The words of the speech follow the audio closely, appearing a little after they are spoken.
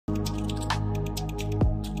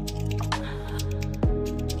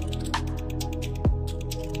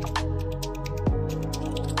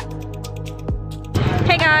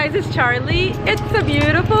guys, it's Charlie. It's a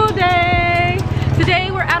beautiful day.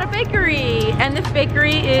 Today we're at a bakery, and this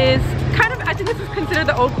bakery is kind of, I think this is considered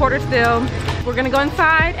the old quarter still. We're gonna go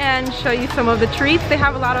inside and show you some of the treats. They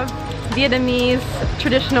have a lot of Vietnamese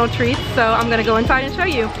traditional treats, so I'm gonna go inside and show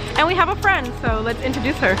you. And we have a friend, so let's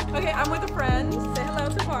introduce her. Okay, I'm with a friend. Say hello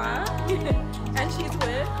to Hoa. And she's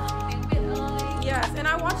with Tieng Viet Oi. Yes, and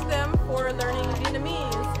I watched them for learning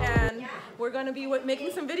Vietnamese, and we're gonna be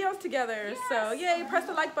making some videos together. So yay, press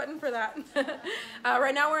the like button for that.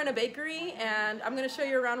 Right now we're in a bakery, and I'm gonna show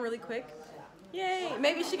you around really quick. Yay,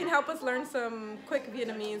 maybe she can help us learn some quick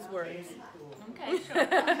Vietnamese words. Okay, sure.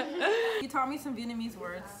 You taught me some Vietnamese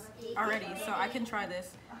words already, so I can try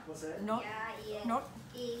this. Not,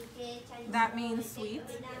 that means sweet.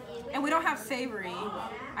 And we don't have savory.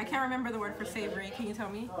 I can't remember the word for savory. Can you tell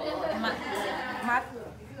me? Mat.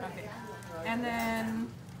 Okay. And then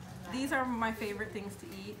these are my favorite things to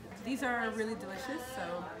eat. These are really delicious,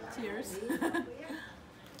 so cheers.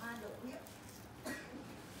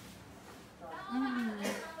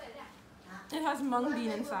 It has mung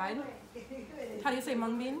bean inside. How do you say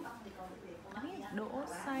mung bean? I think it's đỗ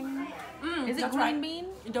xanh. Is it green right. bean?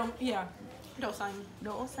 Don't, yeah. Đỗ xanh.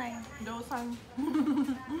 Đỗ xanh. Đỗ xanh.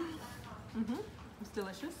 It's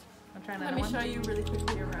delicious. I'm trying Let me show you really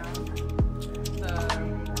quickly around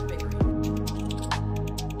the bakery.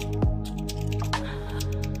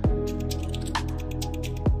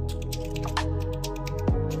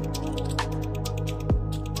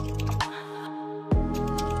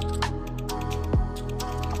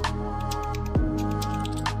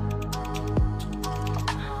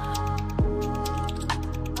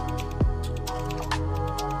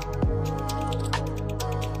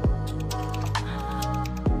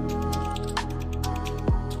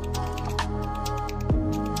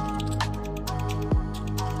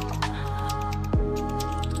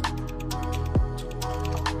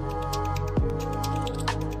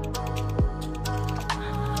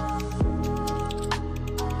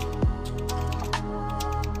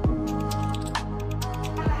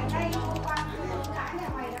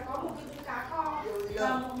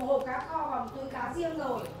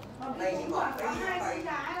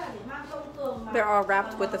 They're all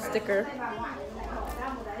wrapped with a sticker.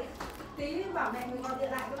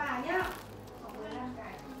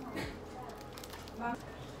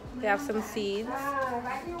 They have some seeds.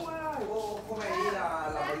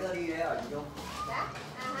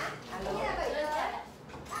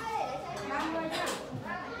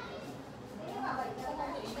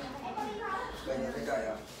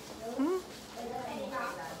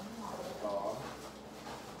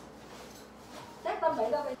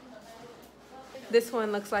 This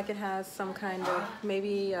one looks like it has some kind of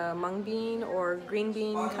maybe mung bean or green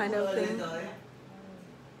bean kind of thing.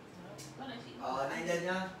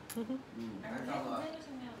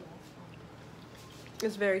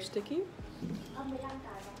 It's very sticky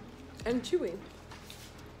and chewy.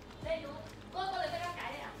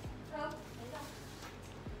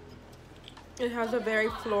 It has a very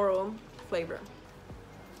floral flavor.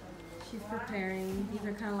 She's preparing. These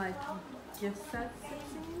are kind of like gift sets.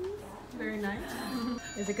 Very nice.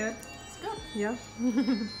 Is it good? It's good. Yeah.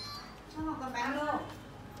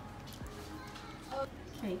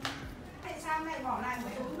 Cake.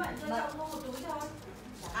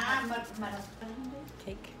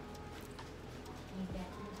 Cake.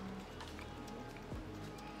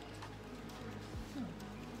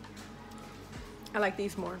 I like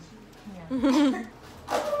these more. Yeah.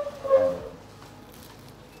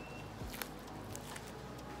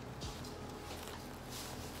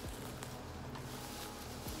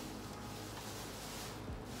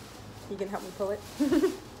 You can help me pull it.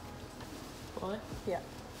 Pull it? Yeah.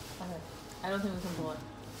 Okay. I don't think we can pull it.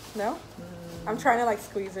 No? I'm trying to like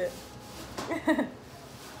squeeze it.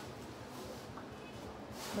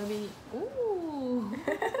 Maybe. Ooh.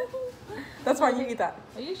 That's why you eat that.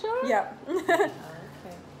 Are you sure? Yeah. Okay.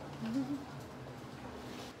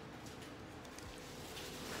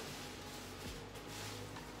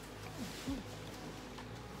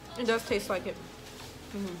 It does taste like it.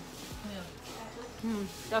 Yeah.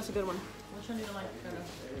 That's a good one. Which one do you like better?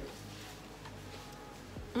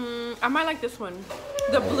 I might like this one.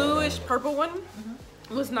 The bluish purple one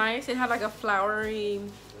was nice. It had like a flowery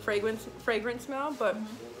fragrant smell, but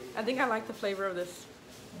I think I like the flavor of this.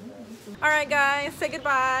 All right, guys, say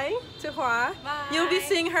goodbye to Hoa. Bye. You'll be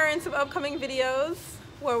seeing her in some upcoming videos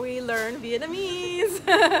where we learn Vietnamese.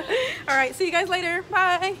 All right, see you guys later.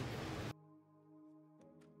 Bye.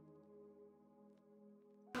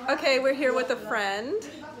 Okay, we're here with a friend.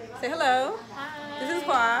 Say hello. Hi. This is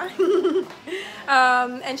Hoa.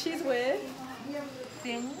 And she's with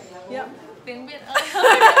Tieng. Yep. Tieng Viet Oi.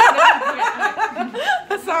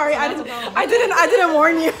 Sorry, I didn't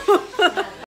warn you.